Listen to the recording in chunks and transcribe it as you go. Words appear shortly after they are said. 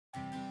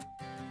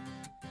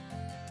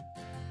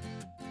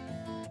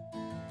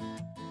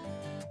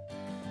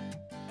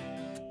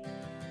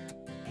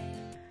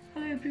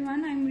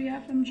everyone, I'm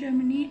Ria from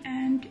Germany,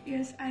 and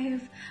yes, I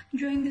have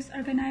joined this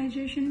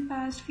organization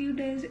past few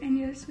days, and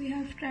yes, we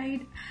have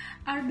tried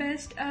our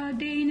best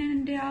day in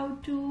and day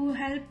out to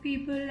help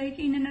people like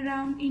in and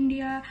around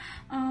India,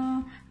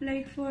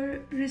 like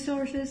for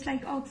resources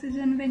like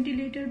oxygen,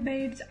 ventilator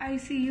beds,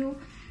 ICU.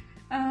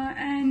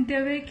 And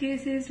there were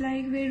cases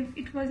like where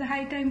it was a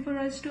high time for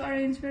us to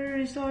arrange for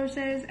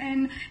resources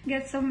and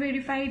get some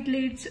verified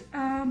leads,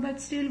 but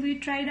still we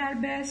tried our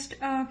best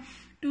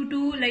to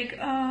do like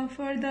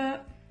for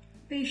the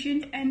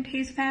patient and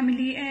his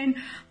family. And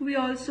we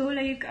also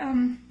like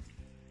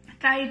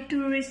tried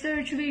to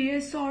research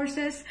various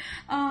sources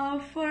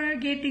for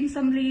getting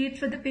some leads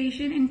for the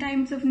patient in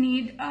times of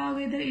need,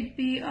 whether it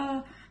be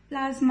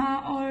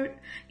plasma or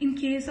in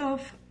case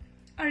of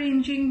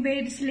arranging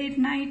beds late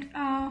night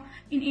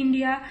in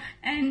India.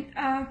 And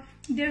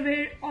there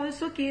were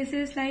also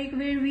cases like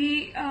where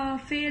we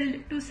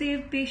failed to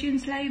save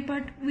patients' life,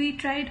 but we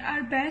tried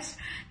our best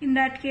in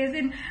that case.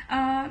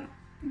 And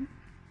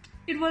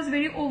it was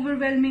very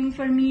overwhelming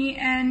for me,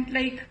 and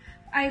like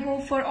I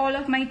hope for all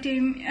of my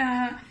team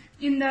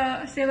in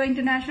the Sewa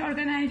International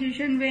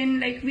organization, when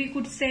like we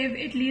could save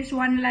at least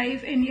one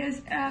life. And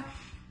yes,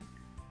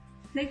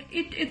 like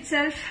it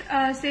itself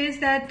says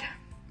that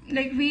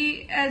like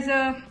we as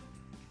a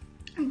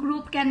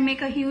group can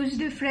make a huge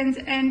difference.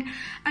 And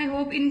I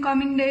hope in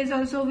coming days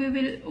also we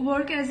will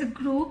work as a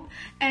group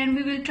and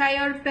we will try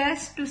our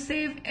best to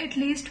save at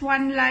least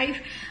one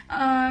life,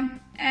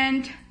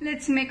 and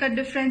let's make a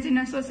difference in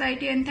a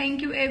society. And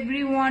thank you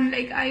everyone.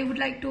 Like I would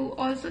like to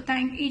also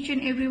thank each and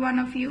every one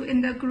of you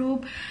in the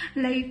group,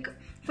 like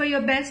for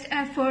your best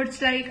efforts.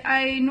 Like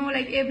I know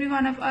like every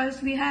one of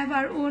us, we have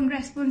our own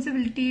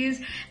responsibilities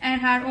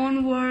and our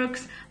own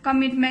works,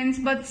 commitments,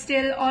 but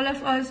still all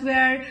of us, we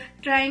are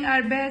trying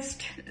our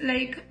best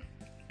like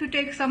to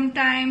take some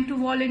time to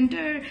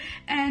volunteer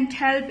and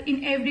help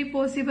in every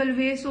possible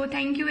way. So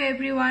thank you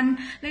everyone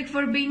like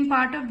for being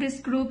part of this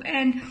group.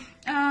 And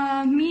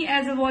me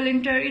as a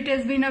volunteer, it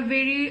has been a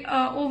very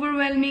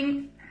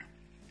overwhelming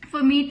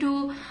for me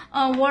to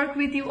work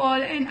with you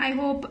all, and I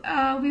hope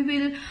we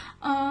will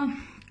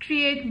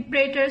create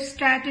better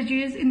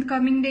strategies in the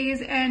coming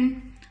days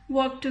and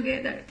work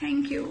together.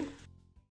 Thank you.